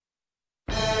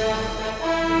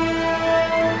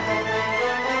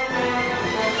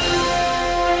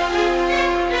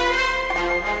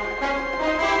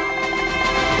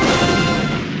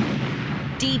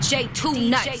DJ Too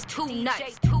Nice.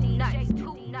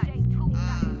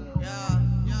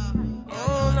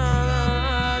 Oh, nah,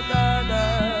 nah, nah.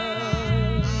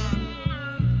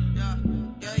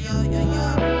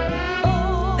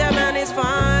 That man is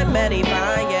fine, many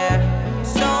fine, yeah.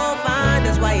 So fine,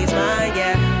 that's why he's mine,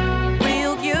 yeah.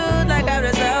 Real cute like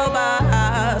Idris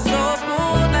Elba. So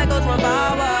smooth like Osman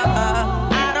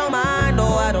Bawa. I don't mind,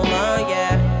 no, I don't mind,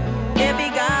 yeah. If he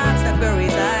got Steph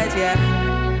Curry's eyes, yeah.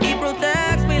 He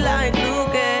protects me like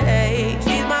Luke Cage.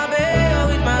 He's my baby, oh,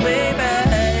 he's my baby.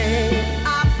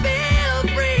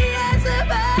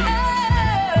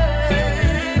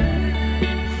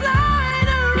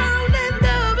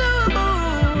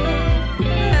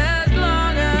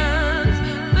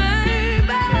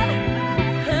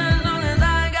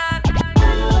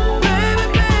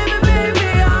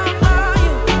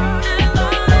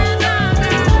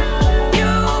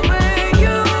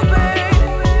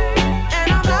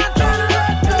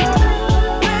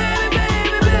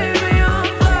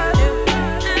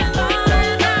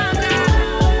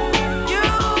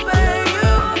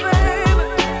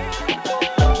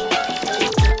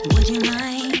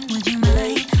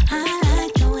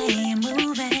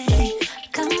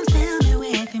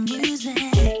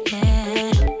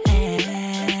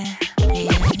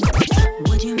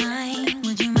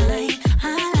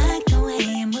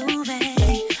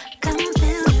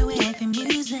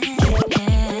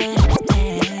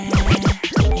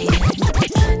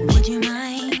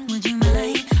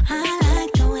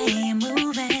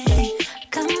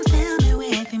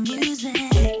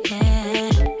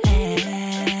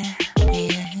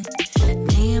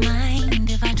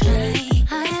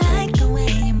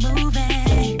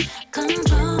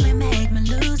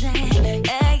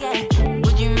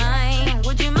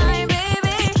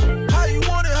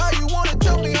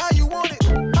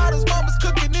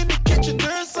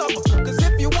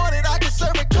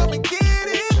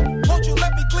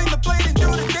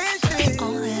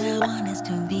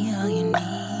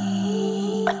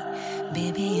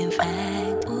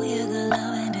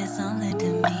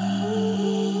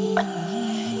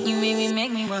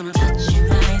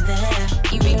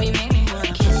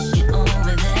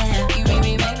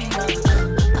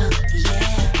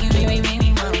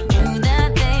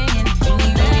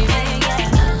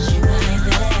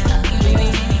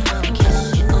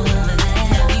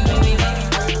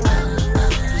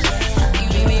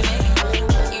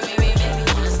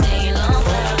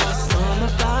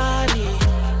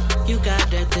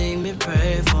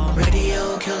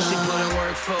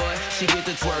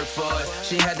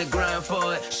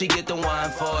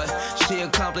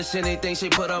 Anything she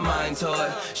put her mind to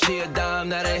it. She a dime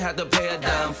that ain't have to pay a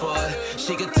dime for it.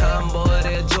 She a tomboy,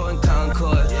 they a Jordan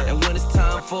Concord. And when it's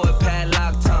time for it,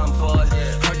 padlock time for it.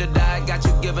 Heard the die got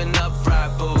you giving up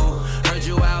fried food. Heard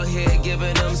you out here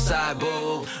giving them side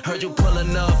boob. Heard you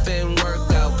pulling up in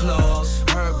workout clothes.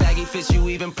 Heard baggy fits you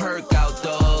even perk out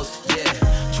those. Yeah,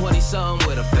 20-something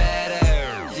with a bad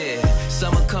ass. Yeah,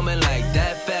 summer coming like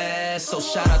that fast. So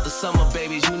shout out to summer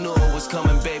babies, you knew it was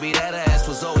coming, baby. That ass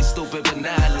was always stupid, but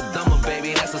now I look dumber,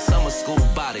 baby. That's a summer school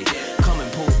body. Come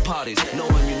and pool parties,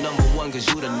 knowing you number one, cause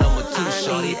you the number two,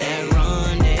 shorty. I need that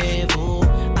rendezvous,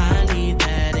 I need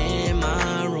that in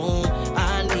my room.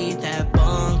 I need that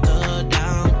bunker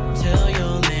down. Tell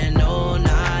your man no,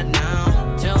 not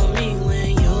now. Tell me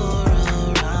when you're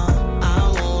around,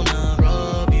 I wanna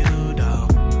rub you down.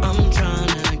 I'm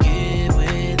tryna get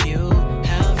with you,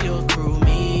 have your crew,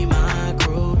 me, my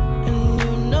crew. And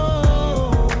you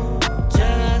know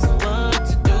just what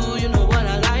to do, you know what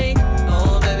I like.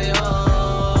 Oh baby,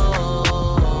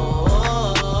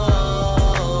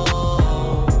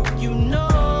 you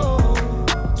know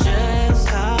just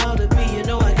how to be, you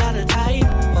know I got a type.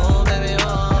 Oh baby,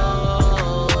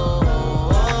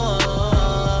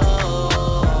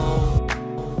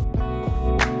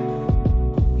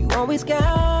 you always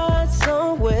got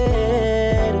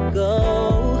somewhere to go.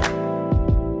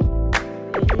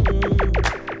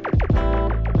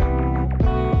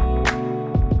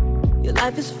 Your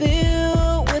life is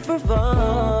filled with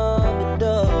revolving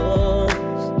doors.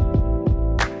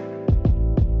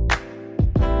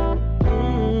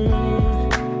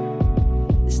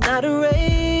 It's not a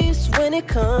race when it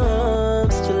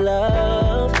comes to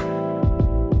love.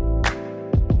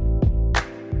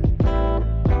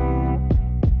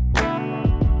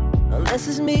 Unless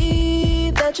it's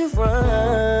me that you're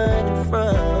running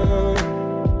from.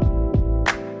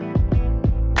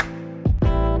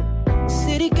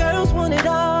 City girls want it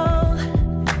all,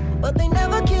 but they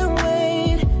never can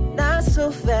wait. Not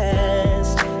so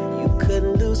fast, you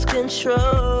couldn't lose control.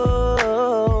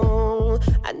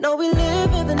 I know we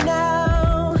live in the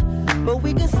now, but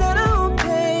we can set our own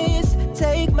pace.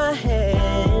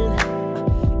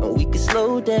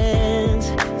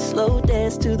 slow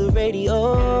dance to the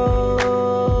radio.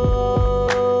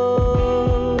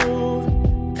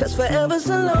 Cause forever's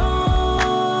a long,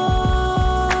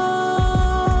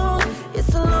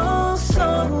 it's a long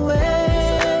song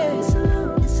away. It's a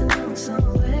long song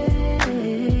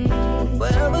away.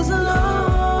 Forever's a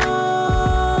long,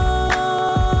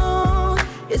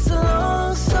 it's a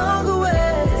long song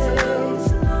away.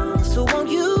 So won't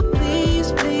you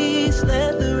please, please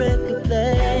let the record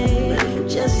play.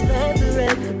 Just let the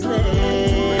record play.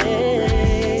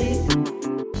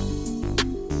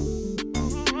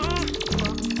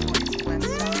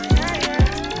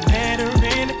 Met her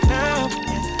in the club,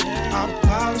 all the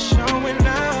polish showing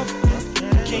love.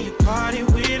 Can you party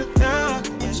with a thug?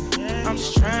 I'm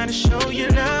just trying to show you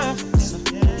love.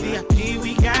 VIP,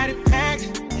 we got it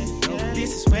packed.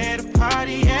 This is where the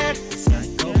party at.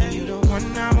 You the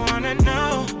one I wanna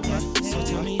know. So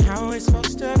tell me how it's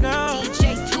supposed to go.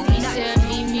 He said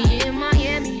meet me in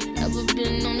Miami. Never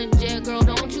been on a jet, girl,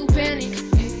 don't you panic.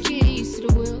 Keys to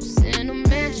the wheels and the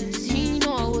mansions. He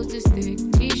know I was this thick,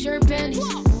 t-shirt panties.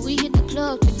 We hit the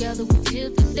club together, we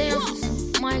tip the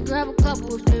dancers. Might grab a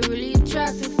couple if they're really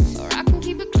attractive. Or I can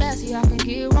keep it classy, I can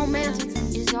get romantic.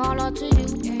 It's all up to you,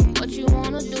 what you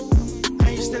wanna do.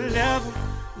 I used to love him,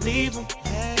 leave him.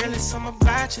 Girl, it's something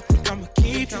about you, think I'ma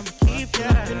keep him.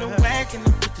 Yeah. In the wagon, I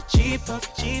put the Jeep up.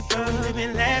 We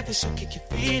living lavish, so kick your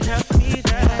feet up.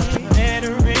 Met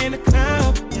her in the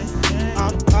club,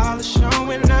 all the polish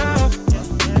showing love.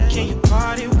 Can you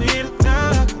party with a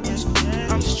thug?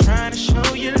 I'm just trying to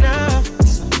show you love.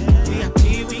 VIP,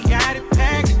 we got it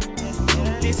packed.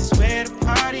 This is where the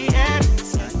party at.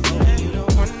 You the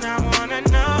one I wanna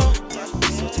know.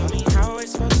 So tell me how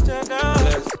it's supposed to go.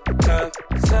 Let's have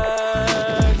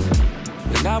sex,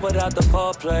 but not without the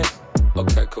foreplay.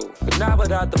 Okay, cool. But not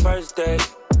without the first date.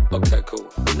 Okay, cool.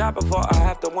 But not before I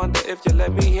have to wonder if you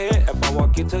let me in. If I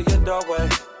walk into your doorway.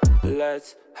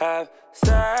 Let's have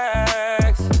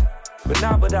sex, but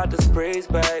not without the sprees,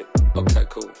 babe. Okay,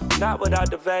 cool. Not without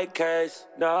the vacays,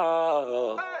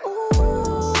 no. Ooh,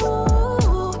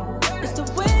 it's the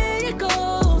way it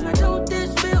goes. Now don't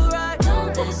this feel right?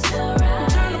 Don't this feel right? I'm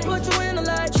trying to put you in the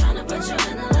light. Trying to put you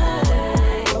in the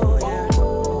light. Oh yeah.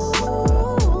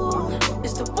 Ooh,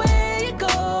 it's the way it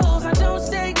goes. Now don't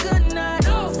say goodnight.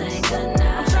 Don't say goodnight.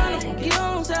 I'm trying to get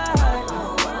on side.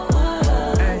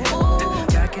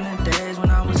 Back in the days when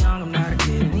I was young, I'm not a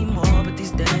kid anymore. But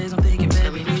these days I'm thinking,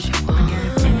 baby, we should fuck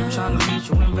again. I'm trying to meet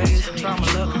you in Vegas and try my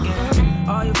luck again.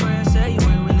 All your friends say you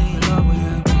ain't really in love with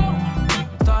him.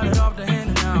 Started off the hand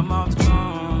and now I'm off the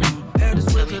phone. Had to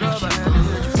switch it up, I had to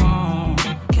hit your phone.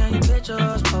 Can you picture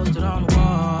us posted on the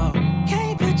wall? Can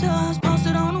you picture us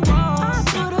posted on the wall? I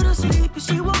put her to sleep and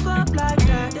she woke up like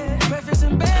that. Breakfast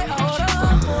in bed, I ordered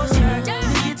her for a snack.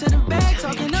 Then get to the bag,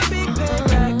 talking a big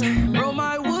payback. Roll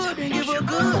my wood and give her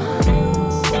good.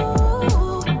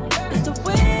 Ooh, it's the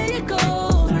way it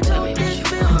goes. Now don't this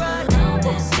feel right? Don't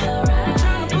this feel right? I'm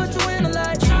trying to put you in the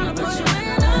light. Trying to put you in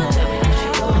the light.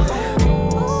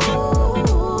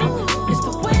 Ooh, it's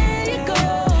the way it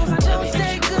goes. Now don't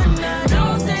say goodnight.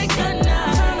 Don't say goodnight.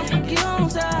 I'm trying to get on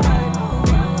side.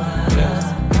 Let's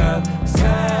have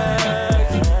sex,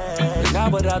 but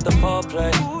not without the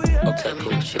foreplay. Okay,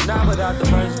 cool. But not without the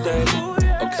first date.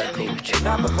 Okay, cool. But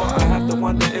not before I have to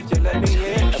wonder if you let me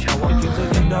in. If I walk you to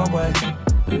your doorway.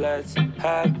 Let's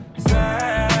have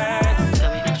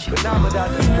sex, but not without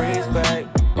the sprees, babe.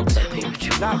 Okay, cool.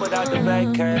 Not without the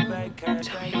vacay.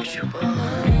 Tell me what you want.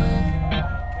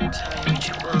 Tell me what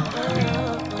you want.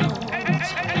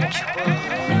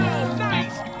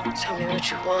 Tell me what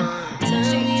you want.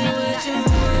 Tell me what you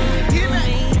want from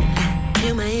me.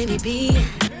 You're my MVP.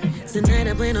 Tonight I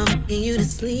plan on getting you to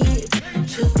sleep.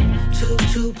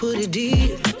 Two, put it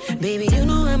deep. Baby, you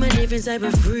know I'm a different type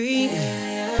of freak.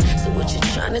 So what you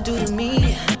tryna do to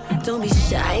me? Don't be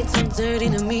shy, too dirty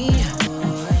to me.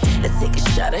 Let's take a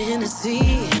shot of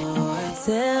Hennessy.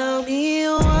 Tell me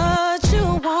what you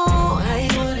want. How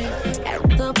you want it?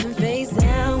 Up and face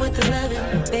down with the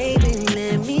loving. Baby,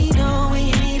 let me know when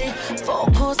you need it.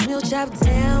 4-course meal, chop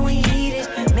down when you need it.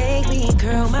 Make me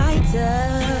curl my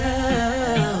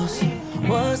toes.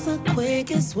 What's the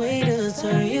quickest way to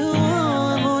turn you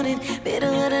on? Morning,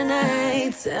 middle of the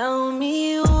night. Tell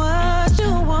me what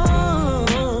you want.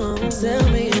 Tell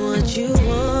me what you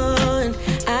want.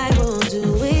 I will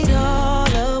do it all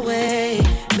away.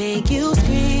 Make you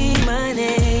scream my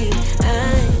name.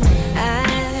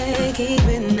 I keep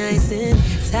it nice and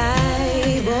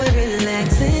tight. Boy,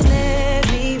 relax and let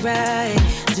me ride.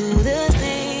 Do the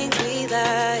things we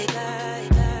like.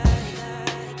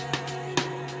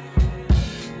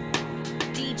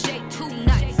 DJ Too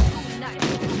Nice.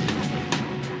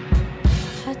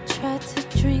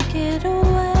 work it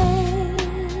away.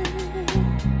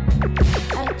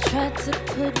 I tried to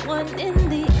put one in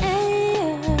the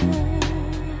air.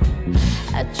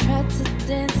 I tried to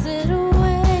dance it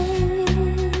away.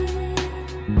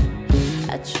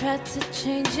 I tried to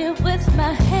change it with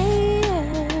my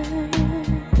hair.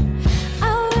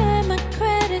 I wear my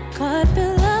credit card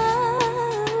below.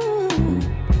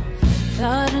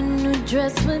 Thought a new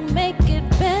dress would make it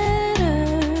better.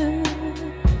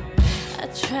 I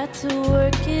tried to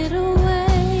work it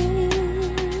away,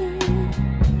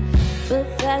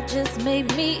 but that just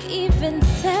made me even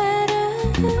sadder.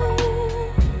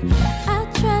 I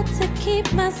tried to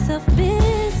keep myself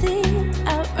busy.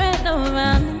 I ran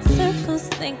around in circles,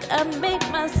 think I made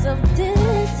myself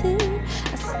dizzy.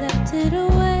 I slept it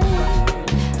away,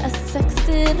 I sexed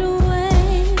it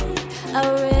away, I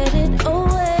read it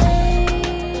away.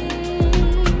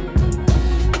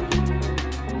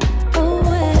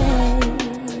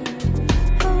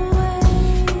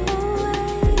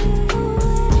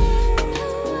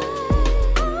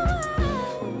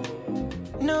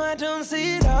 I don't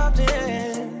see it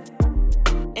often,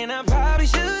 and I probably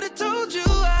should have told you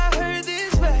I heard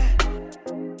this bad.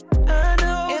 I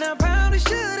know, and I probably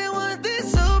shouldn't want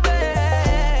this so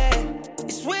bad.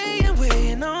 It's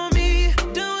weighing on me.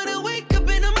 Don't wanna wake up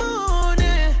in the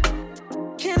morning.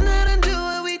 Cannot undo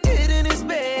what we did in this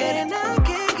bed, and I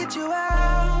can't get you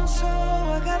out, so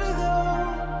I gotta go.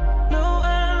 No,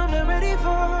 I'm not ready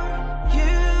for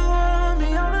you. Want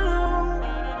me all alone,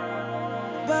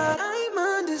 but I'm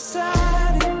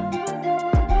undecided,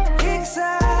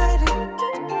 excited,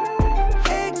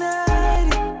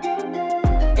 ignited,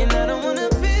 and I don't wanna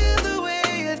feel the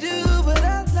way I do, but I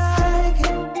like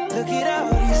it. Look at all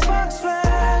these sparks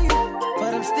flying,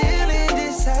 but I'm still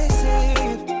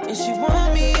indecisive, and she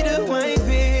want me to wipe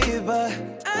it, but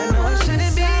I know I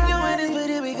shouldn't be doing this, but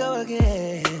here we go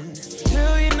again.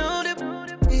 Girl, you know that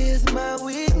is my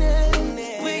weakness.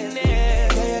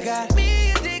 Yeah, you got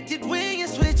me addicted when you're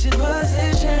switching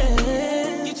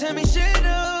position. You tell me shut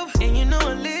up, and you know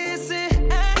I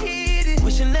listen. I hate it,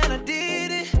 wishing that I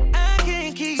did it. I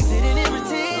can't keep sitting and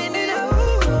pretending.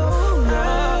 Oh, no.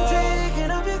 I'm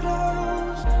taking off your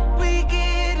clothes. We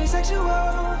getting sexual.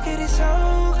 It is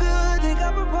so good, think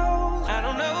I propose. I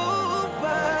don't know,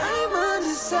 but I'm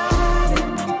undecided,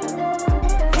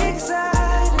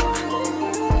 excited,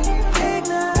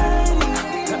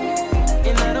 ignited,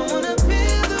 and I don't wanna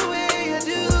feel the way I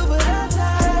do, but I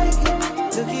like it.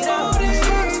 Look at all these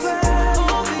sparks flying,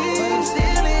 but I'm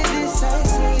still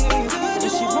indecisive,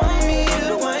 and she want me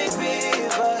to wipe it,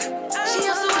 but She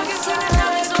used to work at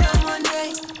 $10 on a Monday.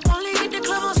 Only hit the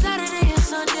club on Saturday and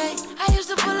Sunday. I used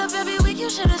to pull up every week, you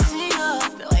should have seen her.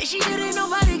 The way she did it,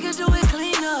 nobody could do it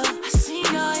cleaner. I seen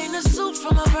her in a suit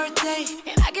from her birthday,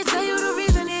 and I can tell you the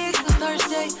reason it was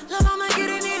Thursday. La mama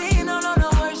getting it in on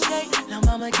her worst day. La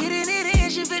mama getting it in,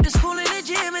 she fit the school and the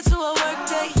gym into a work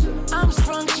day. I'm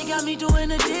sprung, she got me doing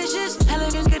the dishes.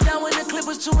 Elegant get down when the clip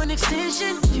was to an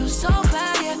extension. You so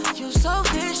bad, yeah, you so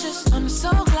vicious. I'm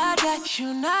so glad that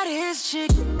you not his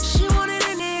chick. She wanted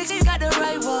a nigga, got the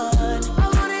right one. I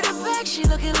wanted a bag, she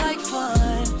looking like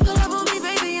fun. Pull up on me,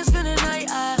 baby, and spend the night.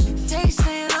 They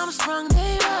saying I'm sprung,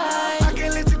 they right. I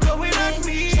can't let you go without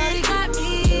me. Shawty got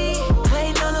me,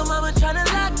 waiting on her mama tryna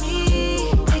lock me.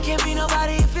 It can't be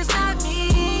nobody if it's not me.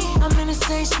 I'm in the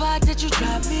same spot that you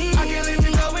dropped me. I can't let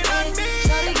you go without me.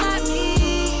 Shawty got me,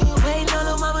 waiting on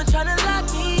her mama tryna lock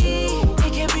me.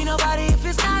 It can't be nobody if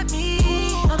it's not me.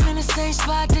 I'm in the same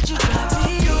spot that you dropped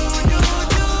me.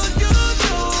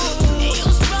 And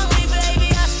you sprung me, baby,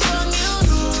 I sprung you.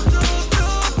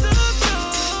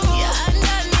 Yeah,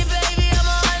 undone me, baby, I'm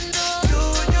a undo.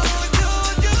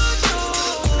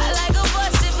 I like a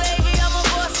bossy, baby, I'm a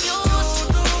boss you.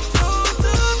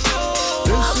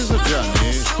 This is a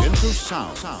journey into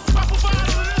sound.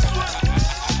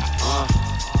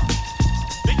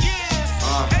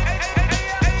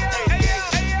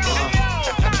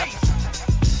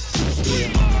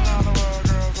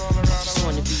 Just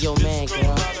wanna be your man,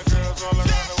 girl.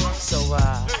 So,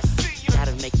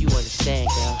 gotta make you understand,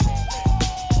 girl.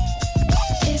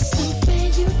 It's the way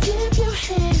you flip your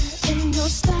hair and your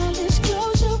stylish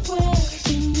clothes you wear.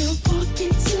 When you walk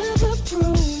into the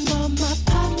room, all my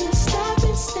partners stop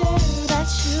and stare at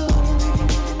you.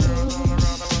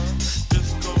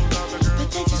 But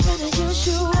they just wanna use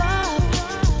you up.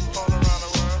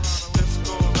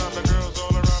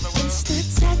 It's the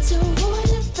tattoo on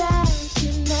your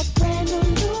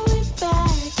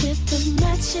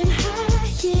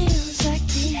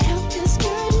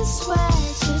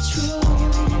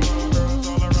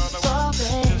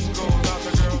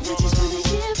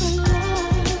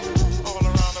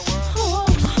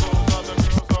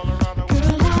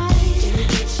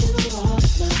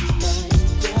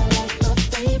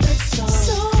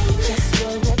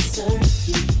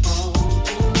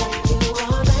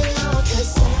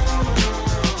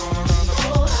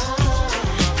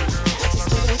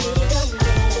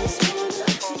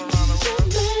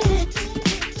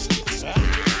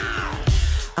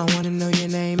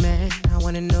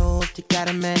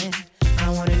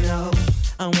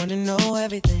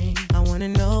everything. I wanna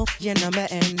know your number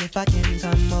and if I can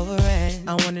come over, and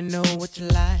I wanna know what you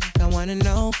like. I wanna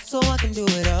know so I can do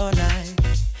it all night.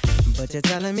 But you're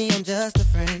telling me I'm just a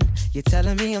friend. You're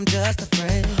telling me I'm just a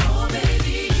friend. Oh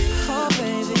baby, you got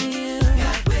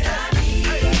what I need.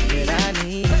 What I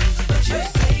need. But you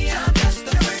say I'm just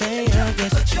a friend. Say I'm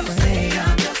just a friend. Say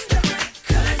I'm just a friend.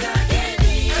 'Cause I can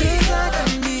be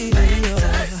yours.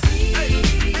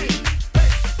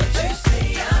 But you say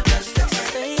I'm just a friend.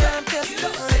 Say I'm just a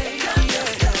friend.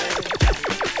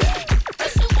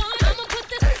 Listen one, I'ma put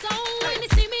this on. When they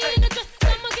see me in the dress,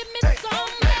 I'ma give me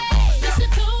some. Listen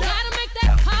two, gotta make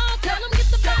that call. Tell them get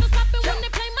the bottles poppin' when they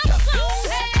play my song.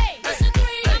 Hey, listen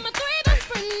three, I'm a three best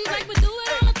friends. Like we do it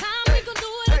all the time, we gon'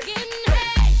 do it again.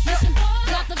 Hey, listen four,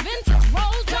 got the vintage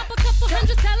rolls. Drop a couple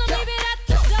hundred, tell them leave it at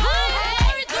the door.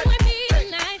 Hey, it's doing me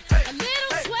tonight. A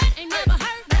little sweat ain't never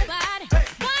hurt nobody.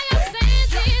 Why I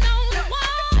stand it on the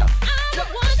wall? I'm the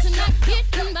one to not get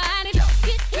invited.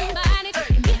 Get invited,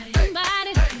 get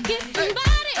invited, get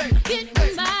invited, get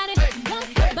invited. Want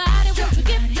your body, won't you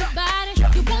give your body?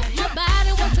 You want my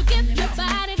body, won't you give your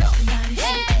body?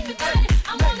 Yeah, everybody,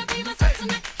 I wanna be myself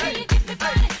tonight. Can you give me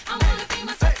body? I wanna be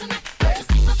myself tonight. Won't you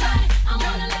see my body? I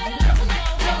wanna let it out tonight.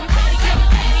 Everybody get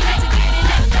ready to get it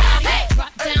out. Hey,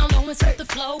 drop down low and sweep the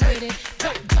flow with it.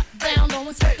 Drop down low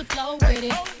and sweep the flow with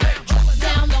it. Drop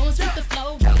down low and sweep the flow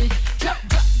with it. Drop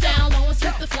down low and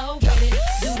sweep the flow with it.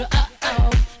 Do the uh-oh,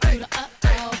 do the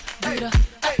uh-oh, do the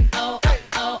uh-oh,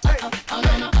 uh-oh, uh-oh, oh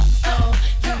no no uh-oh,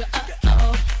 do the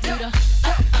uh-oh, do the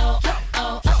uh-oh,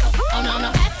 uh-oh, uh-oh, oh no no.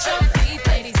 Pat your feet,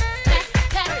 ladies, pat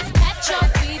your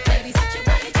feet, ladies, pat your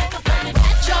feet, ladies,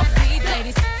 pat your feet,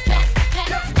 ladies.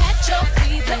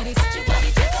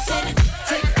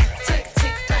 Tick, tick,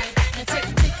 tick, right, now tick,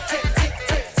 tick, tick, tick,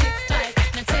 tick, tick, right,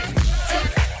 now tick, tick,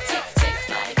 tick, tick,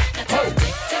 right, now tick,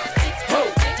 tick, tick, tick,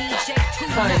 tick, DJ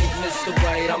I ain't Mr.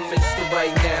 Right, I'm Mr.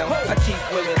 Right now. I keep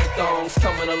women in thongs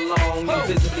coming along. You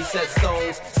visibly set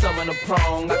stones, some in a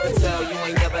prong. I can tell you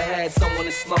ain't never had someone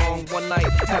this long. One night,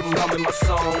 have them humming my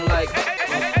song like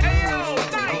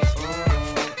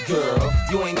girl,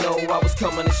 you ain't know I was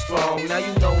coming in strong. Now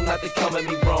you know not to come at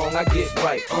me wrong. I get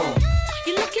right,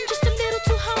 You're looking just a little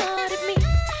too hard at me,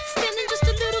 standing just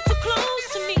a little too close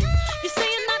to me. You're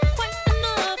saying not quite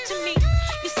enough to me.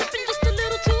 You're sipping just a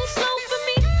little too slow for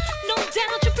me. No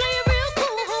doubt you play it real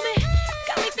cool, homie.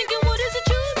 Got me thinking, what is it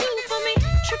you do for me?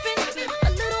 Tripping a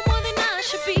little more than I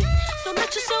should be. So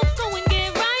let yourself go and get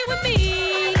right with me.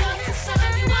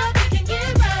 Sign you up, we can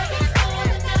get right. All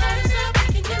the night is up, we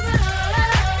can get right.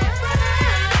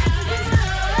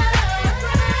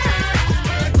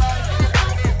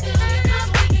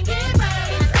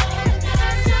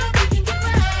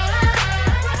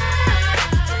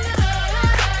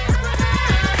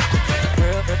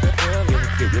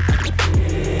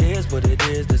 It is what it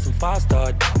is, there's some fast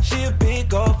start. She a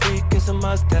big old freak, it's a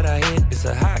must that I hit. It's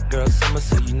a hot girl summer,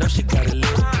 so you know she got it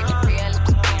lit.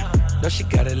 No, she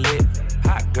got it lit.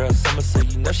 Hot girl summer, so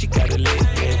you know she got it lit.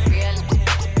 Yeah.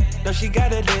 No, she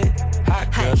got it lit.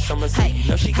 Hot girl summer, so you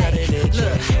know she got it lit.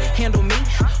 Look, handle me?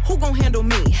 Who gon' handle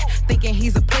me? Thinking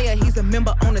he's a player, he's a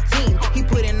member on the team. He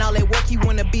put in all that work, he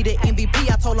wanna be the MVP.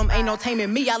 I told him ain't no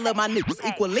taming me, I love my niggas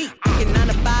equally. Thinking 9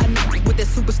 to 5 niggas with that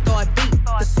superstar beat.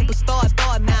 The superstar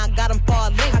star, now I got him far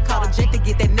link. I called a Jake to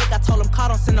get that nigga, I told him call,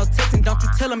 don't send no text. And don't you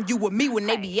tell him you with me when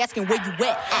they be asking where you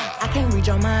at. I can't read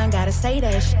your mind, gotta say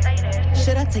that shit.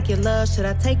 Should I take your love, should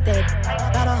I take that?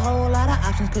 Got a whole lot of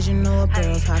options, cause you know a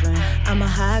girl's hopping. I'm a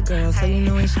high girl, so you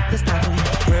know when she can stop me.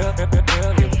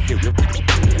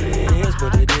 It is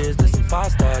what it is, there's some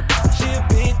fast start. She a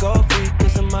big old freak,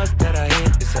 it's a must that I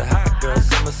hit. It's a hot girl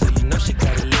summer, so you know she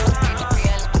got it lit.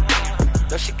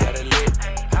 No, she got it lit.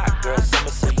 Hot girl summer,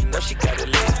 so you know she got it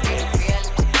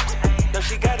lit. No,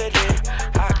 she got it lit.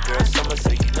 Hot girl summer, so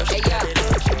you know she got it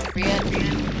lit.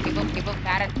 Real, people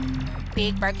got a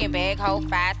big Birkin bag, hold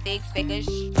 5-6 figures.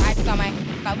 Lights on my,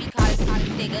 so we call it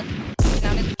nigga.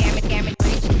 On the scam it,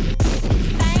 rich.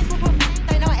 Same group of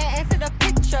they know ass to the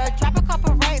picture. Drop a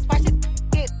couple racks, watch this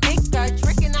get bigger.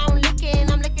 Tricking, I'm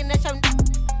looking at your.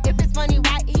 If it's money,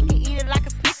 right, he can eat it like a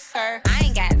Snicker. I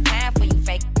ain't got time for you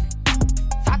fake.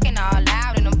 Talking all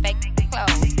loud in them fake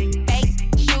clothes. Fake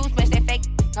shoes, match that fake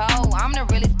cold. I'm the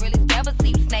realest, never see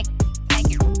you snake.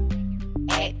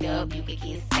 Act up, you could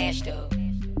get snatched up.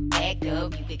 Act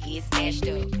up, you could get snatched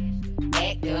up.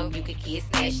 Act up, you could get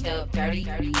snatched up. Dirty,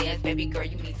 yes, baby girl,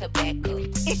 you need to back up.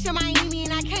 It's your Miami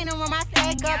and I can't run my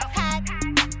stack up. Tied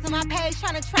to my page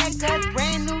trying to track us.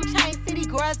 Brand new chain city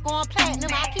girls going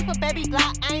platinum. I keep a baby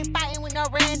block, I ain't fighting with no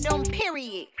random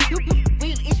period. You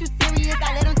weak, is you serious? serious.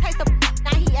 I let him taste the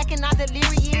now he acting all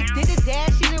delirious. Did his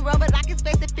dash, she didn't rubber like his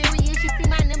face is furious. You see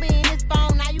my number in his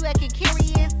phone, now you acting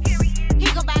curious. He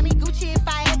gon' buy me Gucci if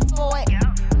I ask for it.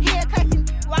 He a cussing,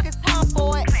 walk his tongue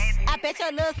for it. I bet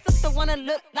your little sister wanna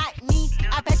look like me.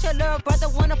 I bet your little brother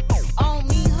wanna on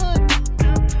me. Hood,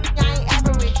 I ain't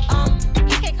average.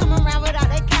 He can't come around without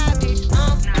that cabbage.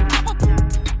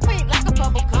 Quick like a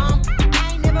bubble gum.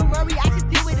 I ain't never worry, I just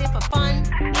deal with it for fun.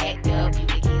 Act up, you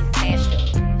could get smashed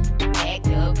up. Act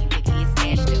up, you could get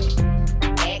smashed up.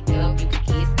 Act up, you could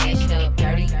get smashed up.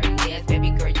 Dirty, yes,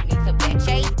 baby girl, you need to back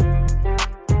chase.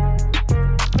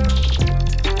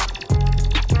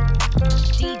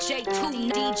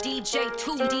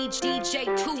 DJ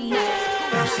 2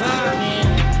 nuts.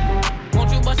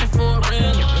 Won't you bust it for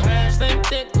real? Slim,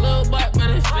 thick, little butt, but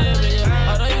it's feel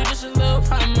yeah. Although you just a little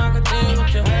problem, I could deal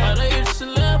with you. Although you just a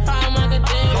little problem, I could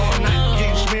deal with you. All night,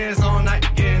 getting smears all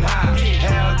night, getting high.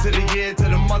 Hell to the year, to the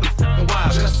motherfucking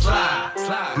wild. Just slide,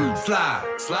 slide, slide,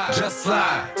 slide. Just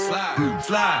slide, slide,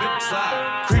 slide,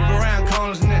 slide. Creep around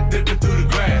corners and then dipping through the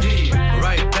grass. Yeah.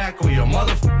 Right back on your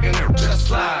motherfucking nerve. Just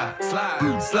slide,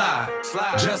 slide, slide,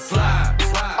 slide. Just slide,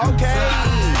 slide. Okay.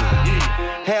 Slide.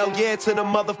 Yeah. Hell yeah to the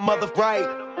mother right.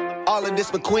 All of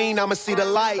this McQueen, I'ma see the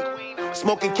light.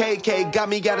 Smoking KK, got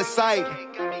me out of sight.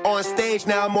 On stage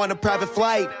now, I'm on a private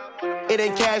flight. It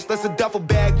ain't cash, that's a duffel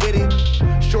bag with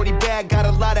it. Shorty bag, got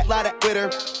a lot of with her.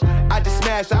 I just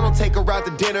smash, I don't take her out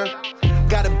to dinner.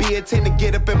 Gotta be a 10 to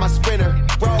get up in my Sprinter.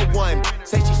 Roll one,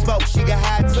 say she smoke, she got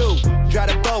high too. Drive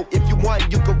the boat, if you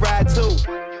want, you can ride too.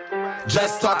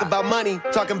 Let's talk about money,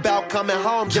 talking about coming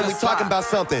home, then we talking about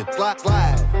something. Slide,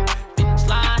 slide.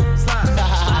 Slide, slide,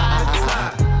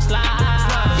 slide.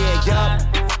 Yeah,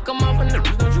 yup. Come on for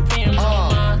niggas, don't you pay him no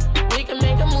mind. We can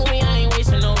make a movie, I ain't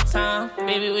wasting no time.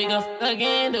 Baby, we gon' fuck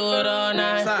again, do it all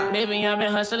night. Slide. Baby, I've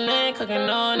been hustling, cooking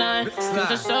all night.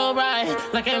 Things are so bright,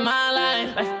 like in my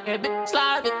life. Like, hey, bitch,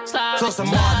 slide, bitch, slide. Toss a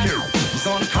market. It's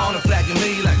on the corner flagging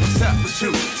me like, what's up with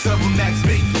you? Silver Max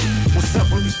B. What's up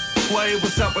with the way?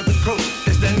 What's up with the crew?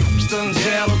 Is that still in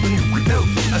jail or the do?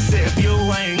 I said, if you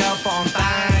ain't up on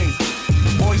things,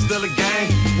 boy, still a gang,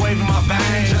 waving my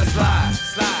veins. Just slide,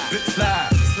 slide, slide,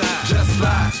 slide. Just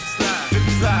slide, slide,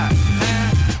 slide.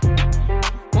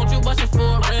 Won't you bust it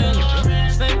for real?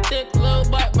 Slim, thick, little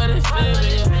butt, but it's feel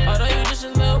yeah. Although you just a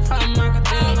little problem, I could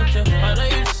deal with you. Although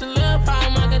you just a little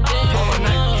problem, I could deal with you. All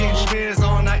night, getting smears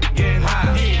all night, getting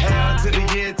high. Hell to the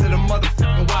year, to the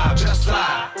motherfucking wild. Just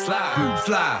slide, slide,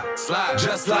 slide, slide.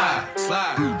 Just slide,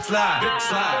 slide, slide,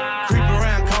 slide. Creep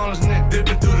around corners and then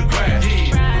dipping through the grass.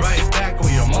 Yeah. Right back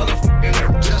on your motherfucking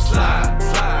nerve. Just slide,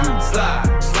 slide,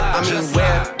 slide, slide. I mean,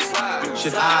 where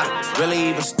should I really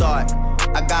even start?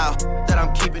 I got that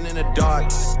I'm keeping in the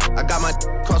dark. I got my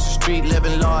across the street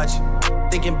living large.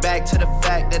 Thinking back to the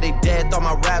fact that they dead. Thought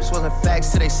my raps wasn't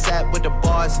facts till they sat with the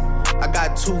bars. I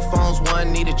got 2 phones,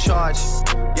 one need a charge.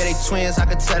 Yeah, they twins, I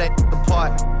could tell they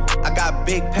apart. I got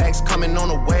big packs coming on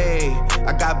the way.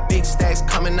 I got big stacks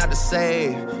coming out to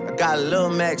save. I got Lil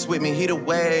Max with me, he the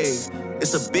wave.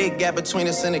 It's a big gap between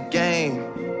us in the game.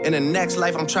 In the next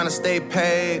life, I'm trying to stay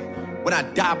paid. When I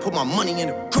die, put my money in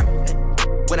the grave.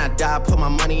 When I die, put my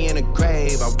money in the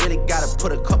grave. I really gotta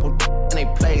put a couple in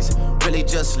a place. Really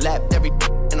just lapped every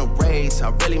in a race. I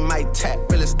really might tap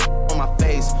really on my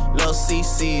face. Lil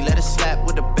CC, let it slap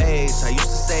with the bass. I used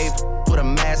to save with a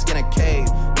mask in a cave.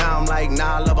 Now I'm like,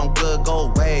 nah, love, I'm good,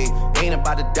 go away. Ain't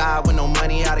about to die with no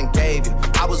money I done gave you.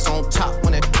 I was on top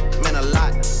when it meant a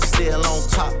lot. Still on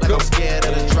top, like I'm scared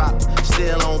of the drop.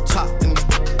 Still on top, and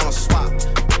wanna swap.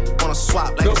 Wanna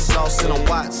swap like the sauce in a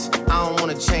Watts. I don't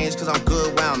wanna change cause I'm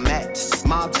good where I'm at.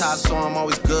 Mob tie, so I'm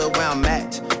always good where I'm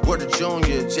at. Word to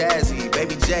Junior, Jazzy,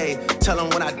 Baby J. Tell them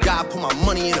when I die, put my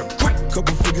money in a crack.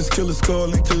 Couple figures, kill a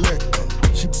skull and collect.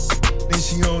 She then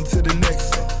she on to the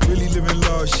next. Really living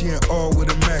large, she ain't all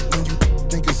with a Mac. When you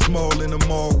think it's small in the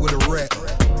mall with a rat.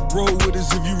 Roll with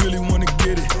us if you really wanna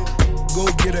get it. Go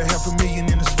get a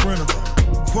 $500,000 in a Sprinter.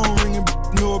 Phone ringing,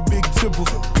 no a big tipple.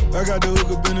 I got the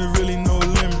hook up and it really no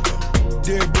limit.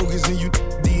 Dead brokers in you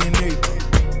DNA.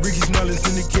 Ricky's knowledge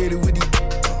indicated with the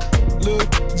look,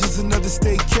 just another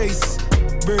state case.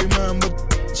 Bury mine, but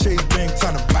Chase Bank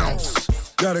trying to bounce.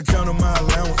 Gotta count on my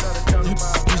allowance. You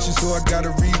bitches, so I gotta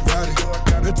reroute it.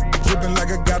 Dripping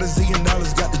like I got $1 zillion.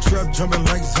 Got the trap jumping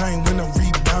like Zane when I'm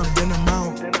rebounding. Then I'm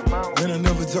out, and I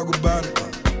never talk about it.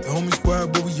 The homie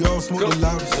squad, but we all smoke the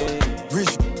loudest.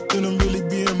 Rich, and I'm really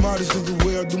being modest. Cause the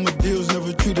way I do my deals,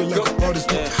 never treated like an artist.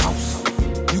 My house,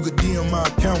 you could DM my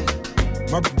account.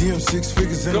 My DM 6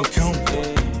 figures and I'm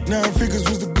counting. 9 figures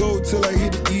was the goal till I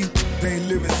hit the E. They ain't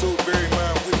living, so bury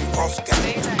mine with me off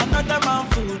sky. Another man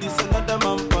food is another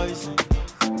man poison.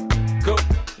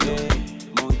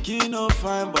 me no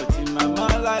fine, but in my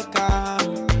mind like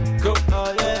I'm go.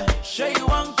 Oh yeah, sure you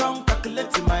want come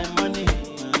calculate my money.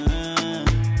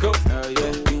 Go. Oh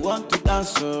yeah, you want to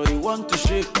dance or you want to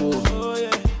shake oh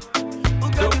yeah. Oh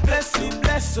baby bless you,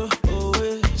 bless oh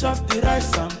yeah. Chop the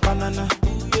rice and banana.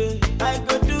 Oh yeah, I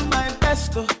go do my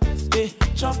best oh yeah.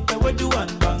 Chop the way do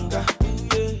one banga. Oh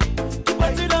yeah, the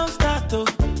party don't start oh.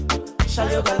 Shall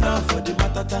you go love for the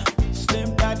matata?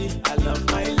 Slim daddy, I love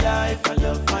my life, I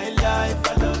love my life,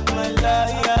 I love my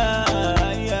life.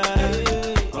 Yeah,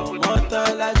 yeah. Oh,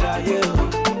 mortal like I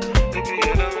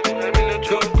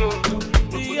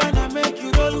Rihanna make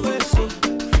you roll with so.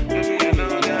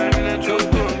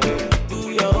 Do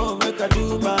your own, make I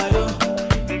do my own.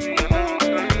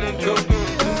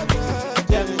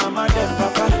 Them mama, them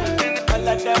papa, all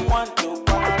of them want to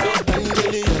papa.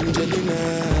 Angelina,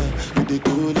 you the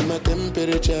cool in my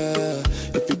temperature.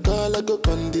 If you call, I go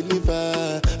come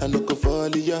deliver. I no go fall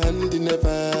in your hand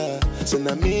never. So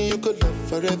now me you could love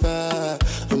forever.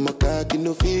 I'm a cocky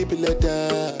no feeble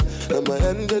letter. I'm a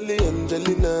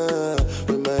Angelina,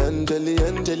 with my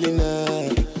Angelina.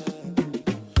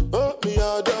 Oh me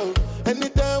all down.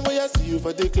 Anytime when I see you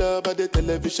for the club or the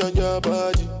television, your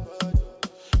body.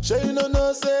 Sure you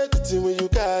know say the thing when you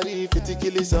carry 50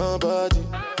 kill somebody.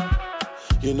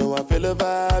 You know I feel a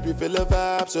vibe, you feel a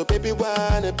vibe, so baby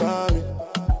whine about me.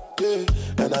 Yeah,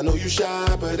 and I know you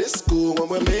shy, but it's cool when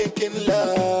we're making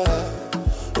love.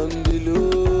 On the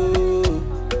low,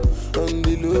 on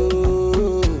the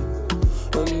low,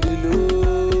 on the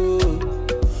low,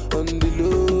 on the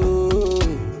low,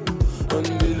 on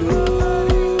the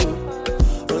low,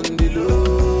 on the low,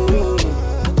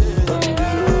 on the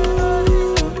low,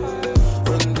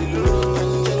 on the low.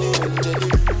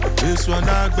 This one I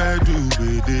better do.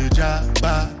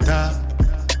 Bata.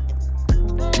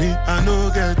 Me, I no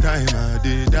get time, I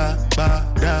did da.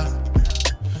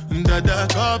 Dada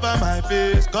cover my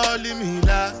face, calling me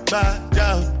la bada.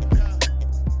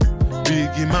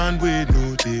 Biggie man, we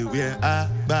know they wear a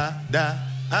bada.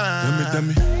 Tell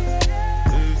me,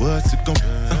 what's it gon' be?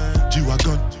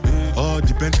 G-Wagon, all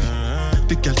the Bentley,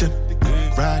 the girl them,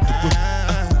 ride the whip.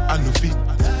 I no fit,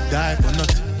 die for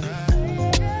nothing.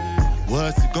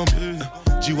 What's it gon' be?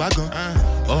 G-Wagon,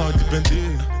 all the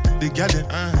Bentley, the girl them,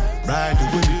 ride the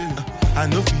whip. I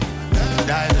no fit,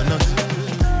 die for nothing.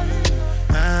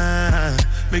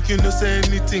 Make you no say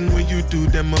anything when you do,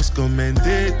 they must commend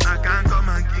it. I can't come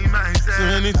and keep myself. So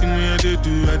anything when I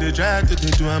do, I they try to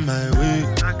do on my way.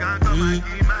 I can't come and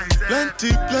keep myself.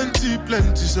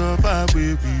 Plenty so far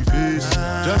we face.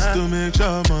 Just to make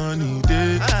sure money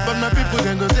day. But my people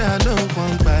can go say I know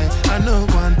one buy, I know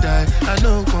one die, I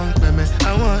know one payment.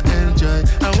 I want enjoy,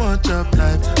 I want job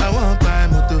life, I want buy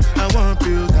motor, I want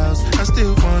build house, I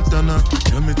still want to know.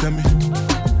 Tell me,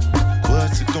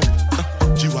 what's it gon' be?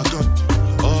 G-Wagon,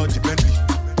 all the Bentley,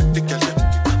 the girl them,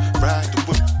 ride the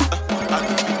whip.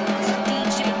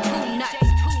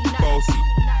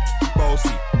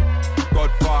 Bossy,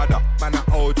 Godfather, man a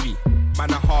OG,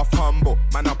 man a half humble,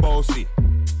 man a bossy.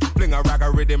 Fling a rag a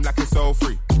rhythm like it's all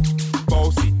free.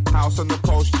 Bossy, house on the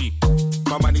coast G.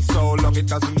 My money so long it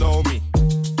doesn't know me.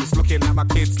 It's looking at my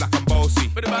kids like I'm bossy.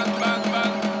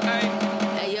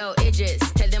 Hey yo,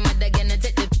 Idris, tell them what they're gonna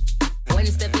take the. When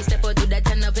Steffi step out, do that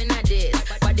turn up in a dish.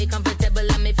 Body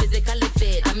comfortable, I'm physically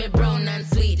fit. I'm brown and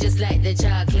sweet, just like the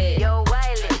chocolate. Yo,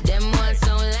 Wiley, them ones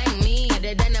sound like me.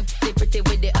 Other than a pretty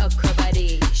with the okra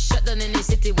body. Shut down in the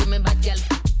city with me bad girl.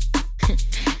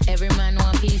 Every man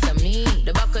want piece of me.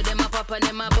 The back of them a pop and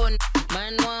them a bun.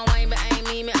 Man want wine behind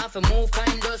me have to move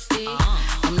kind dusty.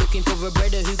 I'm looking for a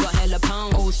brother who got hella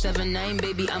pound. 079,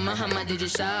 baby, I'm a hammer, did you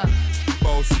shop?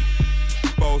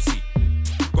 Bossy,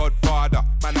 Godfather,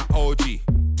 man a OG,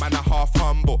 man a half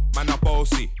humble, man a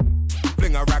bossy.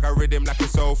 Fling a rag a rhythm like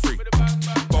it's all free.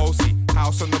 Bossy,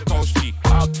 house on the coast G.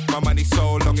 My money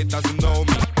so long it doesn't know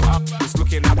me. It's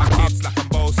looking at my kids like I'm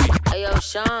bossy. Hey yo,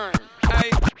 Sean.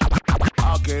 Hey.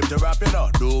 I came to rap it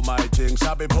up, do my thing.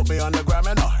 Sabi put me on the gram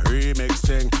and a remix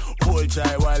thing. Pull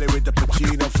tight Wiley with the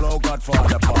Pacino flow.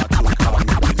 Godfather part 2, call me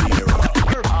De Niro.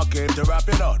 I came to rap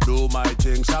it up, do my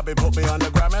thing. Sabi put me on the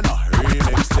gram and a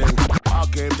remix thing. I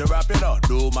came to rap it up,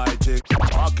 do my thing.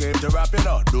 I came to rap it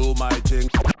up, do my thing.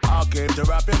 I came to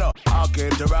rap it up, I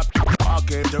came to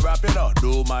rap it up,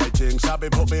 do my thing. Sabi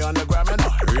put me on the gram and a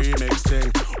remix thing.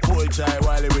 Pull tight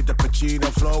Wiley with the Pacino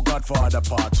flow. Godfather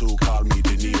part 2, call me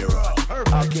De Niro.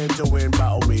 I came to win,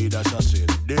 battle me, that's a sin.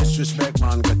 Disrespect,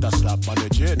 man, get a slap on the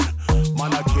chin.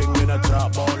 Man a king in a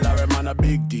top, oh Larry, man a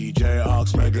big DJ,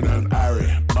 Ox, Megan and Harry.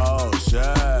 Boss,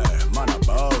 yeah, man a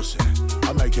boss.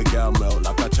 I make a girl melt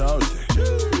like a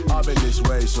toasty. I'll be this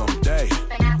way someday,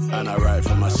 and I ride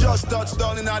for myself. Just touched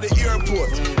down in the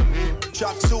airport.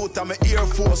 track suit and my Air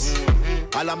Force.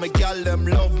 All of my gal them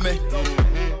love me.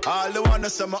 All the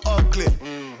wanna say me ugly.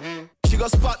 She go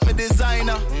spot me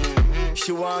designer.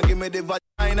 She want give me the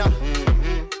vagina.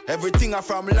 Everything I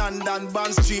from London,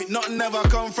 Bond Street. Nothing ever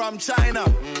come from China.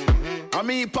 I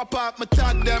mean pop up, me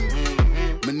tag them.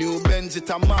 My new Benz it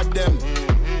a mad them.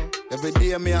 Every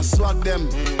day me I swag them.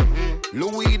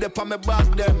 Louis up on me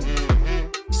back them.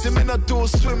 See me not too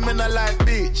swim, me not like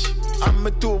beach. I'm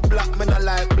me too black, me not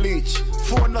like bleach.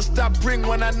 Phone no stop ring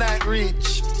when I night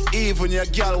reach. Even your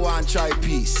girl want try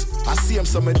peace. I see him,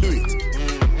 so me do it.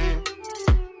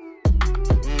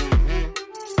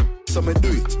 So me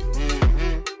do it.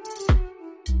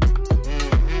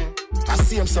 I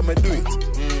see him, so me do it.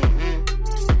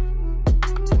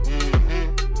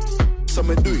 So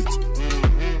me do it.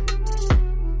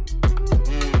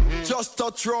 Just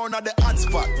touch round at the hot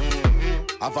spot.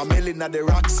 Have a million at the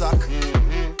rucksack.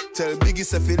 Tell Biggie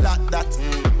say fi like that.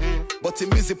 But him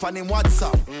busy pan him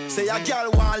WhatsApp. Say a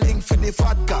girl want link for the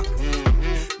fat cock.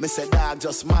 Me say dog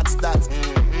just match that.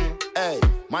 Hey,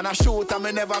 man I shoot and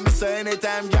me never miss her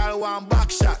anytime girl want back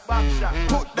shot.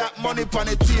 Put that money on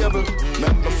the table.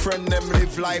 Make my friend them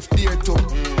live life dear too.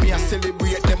 Me I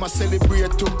celebrate them, I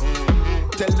celebrate too.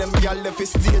 Tell them girl if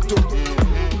it's stay too.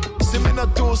 See me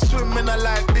not too swim, me not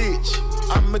like beach.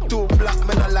 I'm me too black,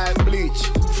 me not like bleach.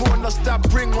 Phone no stop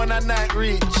ring when I night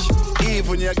reach.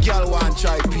 Even your girl want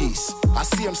try peace. I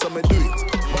see him, so me do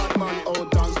it. Bad man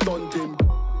out and stunting.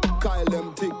 Kyle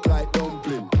them thick like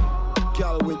dumpling.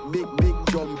 Girl with big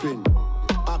jumping.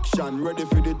 Action, ready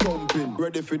for the thumping.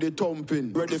 Ready for the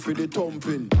thumping. Ready for the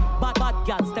thumping. Bad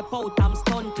girl step out, I'm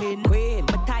stunting. Queen,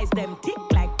 my ties them thick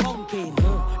like pumpkin.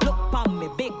 Look pon me,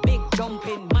 big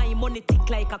jumping. My money thick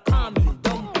like a caramel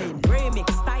dumpling. Remix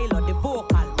style of the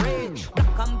vocal range.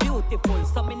 Black and beautiful,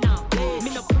 so me now play.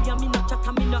 Me no pray, me no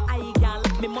chat, me no eye gal.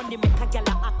 Me money make a gal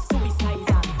act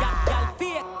suicidal. Gal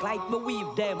fake like me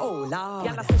weave them. Oh Lord,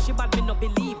 gal say she bad, me no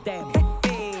believe them.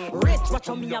 Hey, rich, watch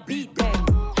how me a beat them.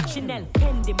 Chanel,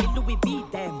 Fendi, me Louis V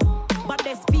them. But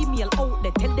there's female out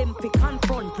there, tell them to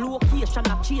confront. Location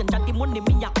a change, and the money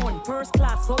me a on. First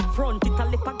class up front, it a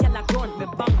lip a gal a grunt. Me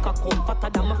bank account fatter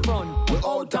than my front. We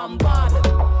out and bad,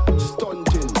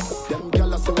 stunting. Them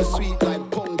gal say we sweet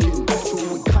like pumpkin.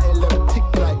 True, we Kyle them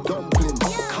thick like dumpling.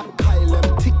 Kyle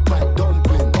them thick like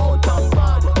dumpling. Out and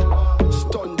bad,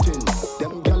 stunting.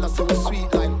 Them gal say we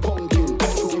sweet like pumpkin.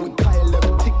 True, we Kyle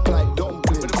them thick like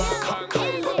dumpling.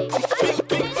 Kyle them thick.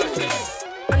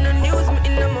 On the news, me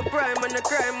in my prime, on the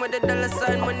crime with a dollar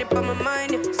sign, money for my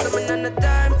mind. Yeah. So me none the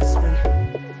time for spend.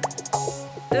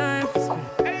 Time for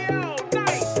spend.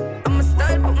 I'm a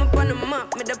style, put me on the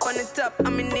map, me up on the top.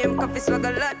 I'm in name, coffee swag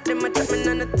a lot. Them a chat me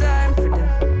none the time for them.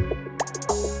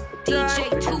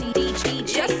 DJ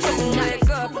Just so make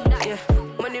up, yeah.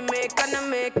 Money make and I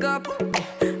make up.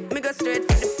 Me go straight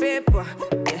for the paper,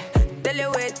 yeah. Tell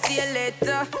you wait, see you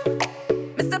later.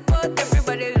 Me support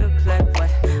everybody look like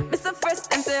what? Me so fresh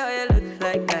and say how you look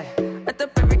like that. I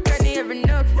top every cranny, every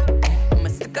nook. I'm a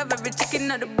stick of every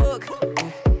chicken out the book.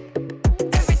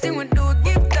 Everything we do,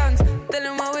 give thanks. Tell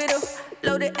them what we do.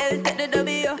 Load the L, take the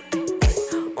W.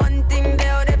 One thing they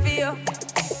out there for you.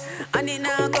 I need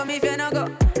now come if you no go.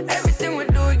 Everything we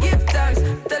do, give thanks.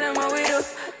 Tell them what we do.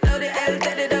 Load the L,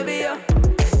 take the W.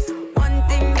 One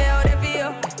thing they out there for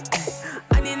you.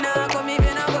 I need now come if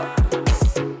you no go.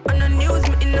 On the news,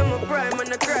 me in my prime, on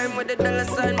the crime with the dollar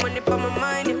sign, money for my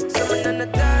mind. Yeah. So me none the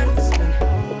time for spend.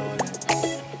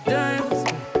 Time for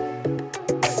spend.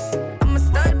 I'm a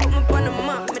style, put me on the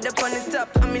map, me up on the top.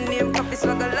 I'm in name, coffee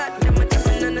swag a lot. Them a chat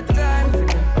me none the time for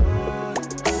them.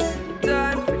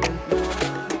 Time for them.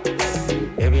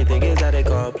 Everything is how they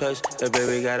call plush. The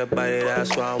baby got a body,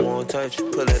 that's why I won't touch.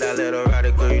 Pull it out, let her ride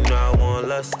it, girl, you know I want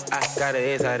lust. I got it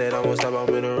inside it, I won't stop,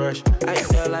 I'm in a rush. I eat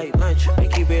that like lunch, we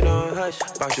keep it on hush.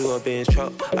 Box you up in his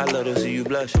truck, I love to see you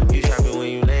blush. You shopping when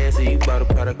you land, so you bought a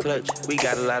product clutch. We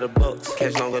got a lot of bucks,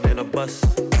 catch longer than a bus.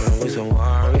 We some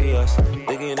warriors,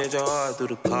 looking at your heart through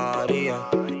the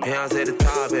cardio. Hands at the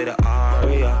top of the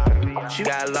aria. She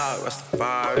got a lot,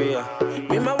 Rastafari.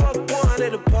 Me and my walk one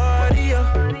at the party,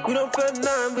 yeah. We don't feel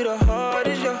nothing, we the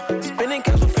hardest, yeah. Spinning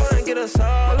cash for fun, get us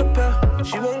all a pair.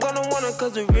 She won't gonna want it,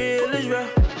 cause the real is real.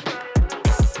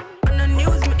 On the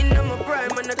news, me in my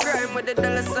prime, on the crime with the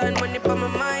dollar sign, money for my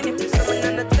mind. Yeah. So me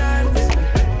none the time for spend.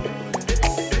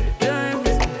 Time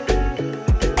for spend.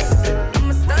 I'm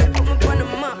a style, put me on the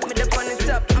map, me up on the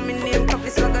top. I'm in name, coffee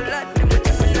swag a lot. Them a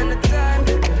chat me none the time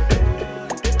for them.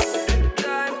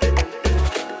 Time for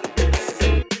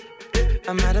them.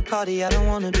 I'm at a party I don't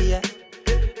wanna be at,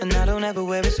 and I don't ever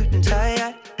wear a suit and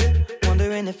tie.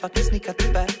 Wondering if I can sneak out the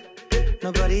back.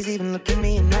 Nobody's even looking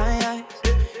me in my eyes.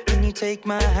 And you you take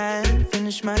my hand,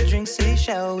 finish my drink, say,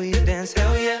 shall we dance?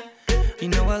 Hell yeah. You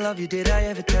know I love you, did I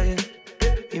ever tell you?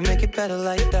 You make it better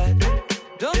like that.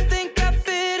 Don't think I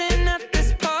fit in at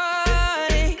this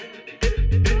party.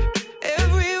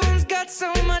 Everyone's got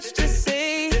so much to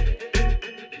say.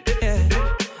 Yeah,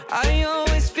 I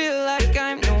always feel like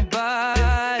I'm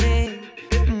nobody.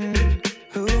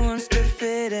 Who wants to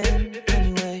fit in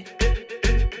anyway?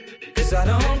 'Cause I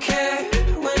don't care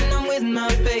when I'm with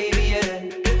my baby, yeah.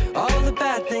 All the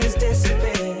bad things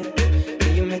disappear.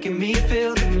 You're making me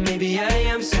feel that maybe I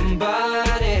am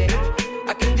somebody.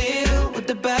 I can deal with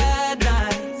the bad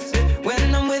nights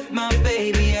when I'm with my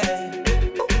baby, yeah.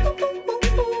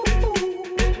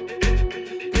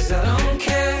 'Cause I don't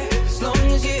care as long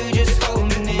as you just hold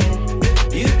me near.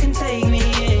 You can take me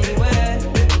anywhere.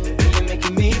 You're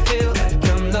making me feel like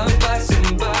I'm loved by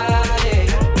somebody.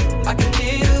 I can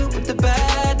deal with the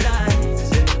bad nights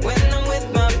when I'm with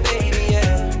my baby,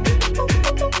 yeah.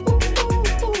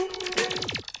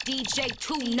 DJ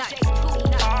Too Nice.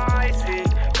 I see,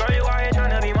 girl, you are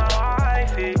trying to be my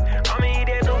wifey. I'ma eat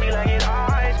that booty like it's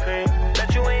ice cream. Bet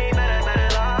you ain't better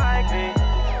like me.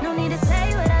 No need to say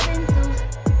what I've been through.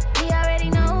 He already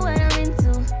know what I'm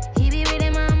into. He be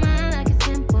reading my mind like it's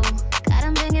simple. Got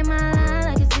him banging my line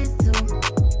like it's his too.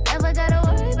 Never gotta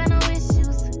worry about no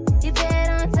issues. He paid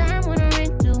on time when I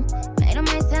rent due. Made him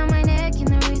ice down my neck in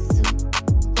the wrist too.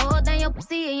 Hold down your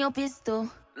pussy and your pistol.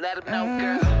 Let him know,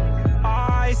 girl.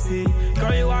 I see,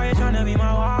 girl, you are trying to be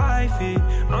my wifey.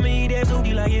 I'ma eat that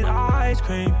booty like it's ice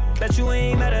cream. Bet you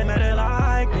ain't better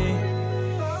like me.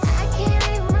 I can't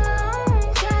leave him alone.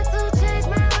 Try to change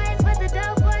my ways, but the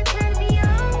dope boy turned me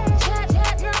on. Trap,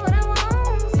 know what I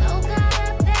want. So caught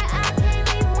up that I can't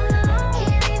leave him alone.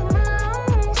 Can't leave him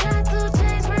alone. Try to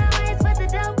change my ways, but the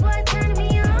dope boy turned me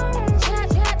on. Trap,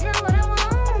 know what I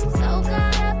want. So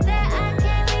caught up that I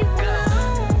can't leave him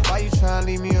alone. Why you trying to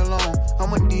leave me alone?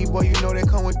 I'm a D boy, you know that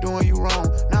come with doing you wrong.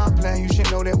 Now I'm playing, you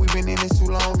should know that we've been in this too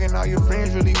long. And all your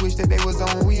friends really wish that they was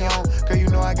on when we on. Girl, you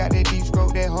know I got that deep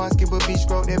stroke, that hard skip a beach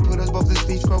stroke. That put us both to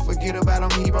sleep stroke, forget about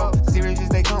them, he bro. Serious as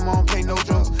they come on, play no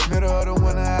jokes. Middle of the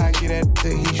winter, I get that the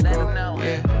heat stroke.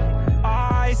 Yeah.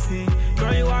 I see,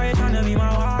 girl, you are trying to be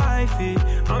my wifey.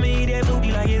 I'ma eat that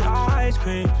booty like it's ice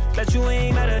cream. Bet you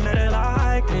ain't better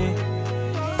like me.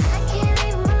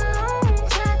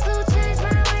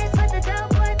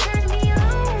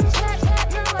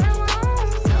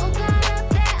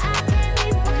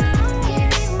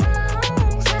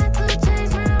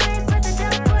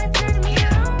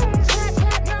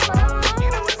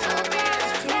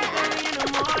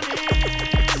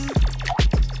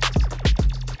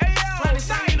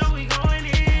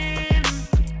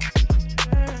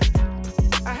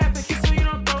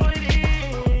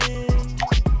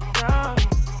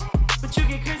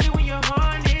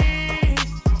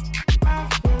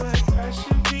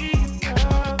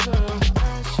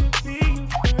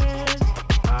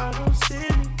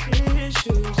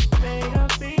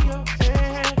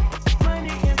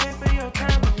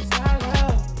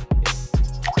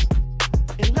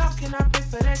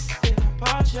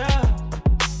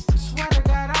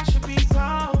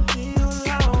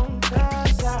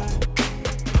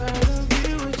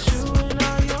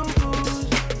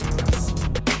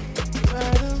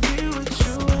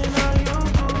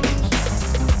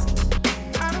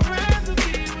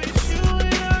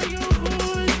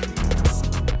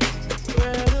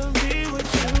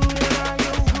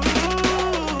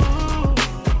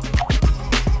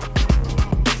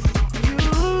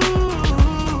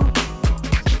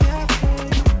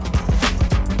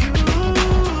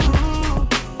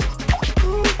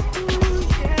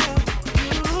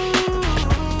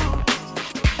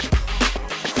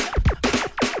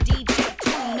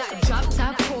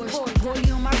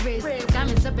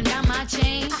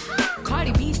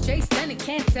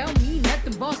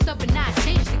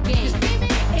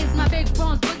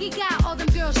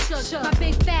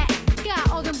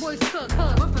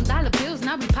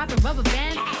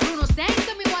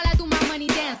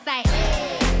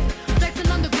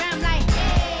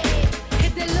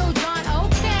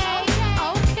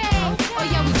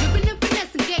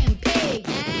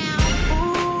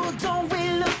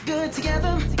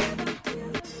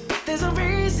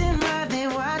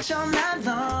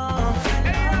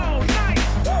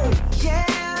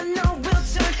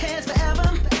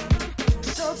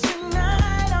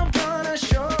 Tonight I'm gonna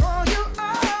show you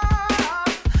off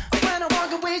when I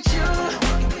walk with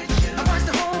you.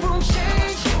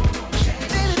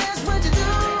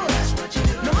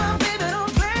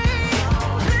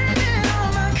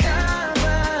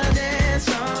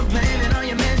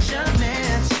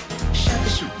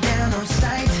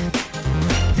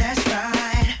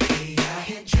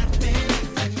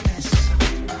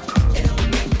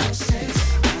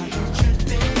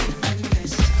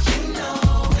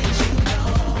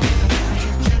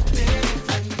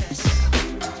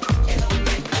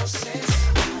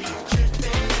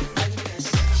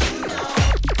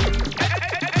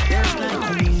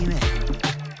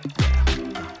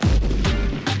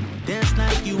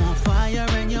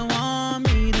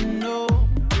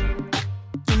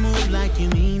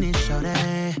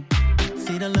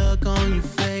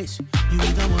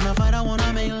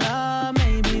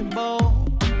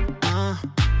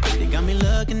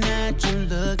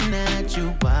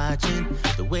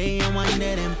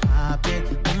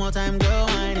 more time, go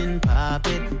wine and pop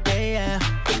it. Yeah,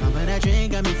 but that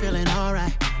drink got me feeling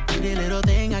alright. Pretty little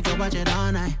thing, I can watch it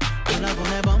all night. Pull up on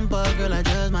that bumper, girl, I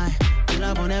just might. Pull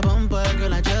up on that bumper,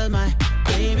 girl, I just might.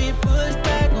 Baby, push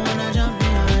back when I jump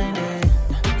behind it.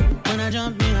 When I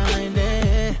jump behind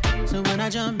it. So when I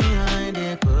jump behind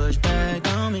it, push back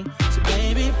on me. So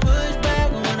baby, push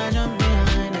back when I jump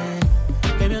behind it.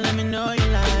 Baby, let me know you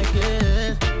like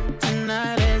it.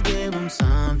 Tonight, let's give them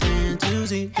something to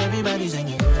see. Everybody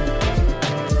singing.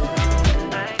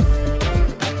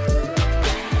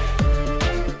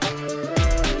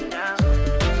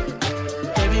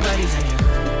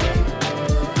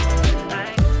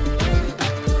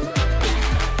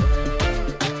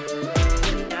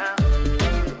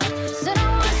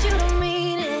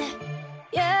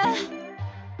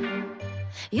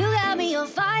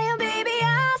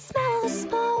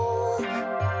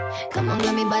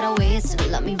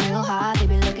 Love me real hard, they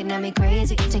be looking at me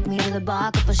crazy. Take me to the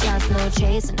bar, couple shots, no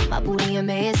chasing. My booty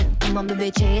amazing, come on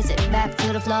baby, chase it. Back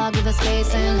to the floor, give us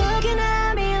space and looking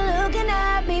at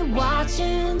me,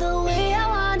 watching the way I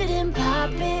wanted him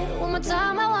pop it. One more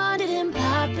time, I wanted him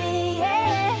pop it,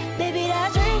 yeah. Baby,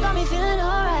 that drink got me feeling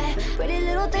alright. Pretty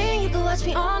little thing, you could watch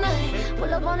me all night.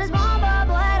 Pull up on this bomba,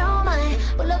 boy, I don't mind.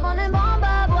 Pull up on this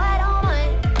bomba, boy, I don't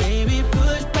mind. Baby,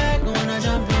 push back when I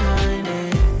jump behind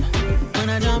it. When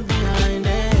I jump behind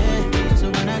it. So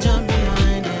when I jump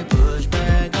behind it, push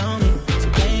back on me. So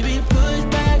baby, push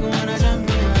back when I jump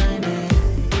behind it.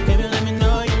 Baby, let me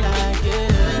know you like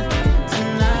it.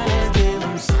 Tonight, let's give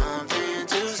them something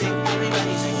to see.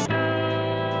 Everybody sing.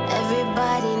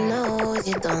 Everybody knows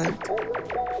you don't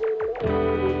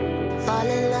fall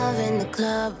in love in the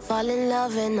club, fall in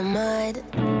love in the mud.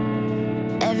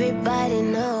 Everybody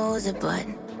knows it, but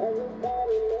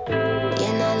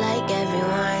you're not like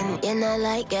everyone, you're not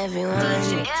like everyone.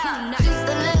 Yeah. Just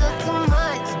a little too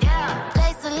much, yeah.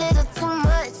 Place a little too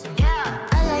much, yeah.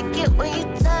 I like it when you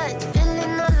touch,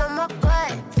 feeling all on my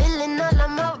butt, feeling all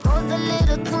on my road a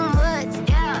little too much,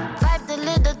 yeah. Vibe a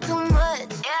little too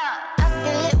much, yeah. I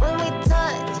feel it when we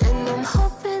touch, and I'm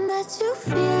hoping that you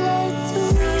feel it too.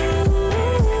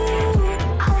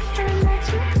 Hoping that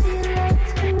you feel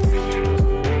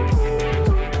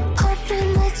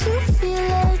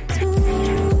it too.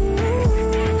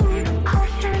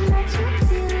 Hoping that you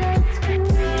feel it too.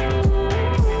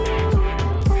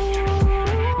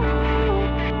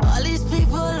 All these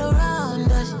people around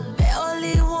us, they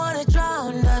only wanna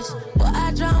drown us. But I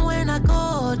drown when I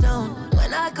go down.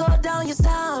 When I go down, you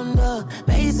sound up.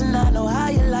 Basin, I know how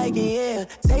you like it, yeah.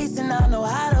 Tasting, I know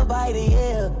how to bite it,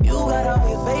 yeah. You got all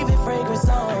your favorite fragrance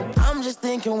on. I'm just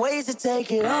thinking ways to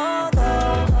take it all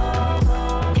though.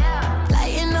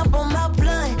 Lighting up on my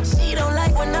blunt. She don't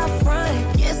like when I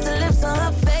front. Kiss the lips on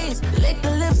her face, lick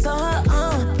the lips on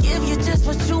her give you just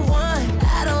what you want.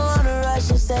 I don't wanna rush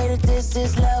and say that this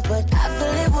is love, but I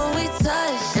feel it when we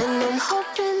touch. And I'm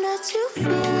hoping that you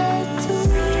feel it too.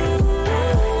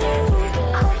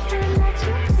 Hoping that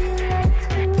you feel it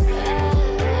too.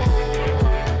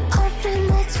 Hoping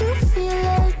that you feel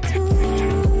it too.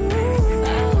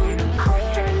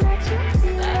 Hoping that you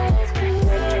feel it too.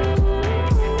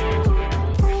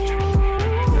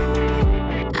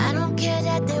 I don't care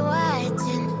that they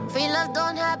watching. Free love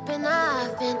don't happen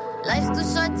often. Life's too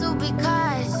short to be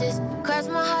cautious. Cross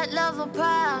my heart, love, a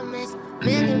promise.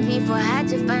 Million people had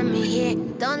to find me here.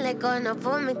 Don't let go, no,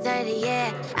 pull me tighter,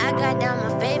 yeah. I got down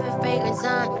my favorite fragrance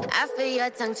on. I feel your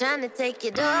tongue trying to take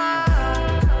it off.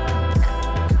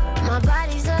 My body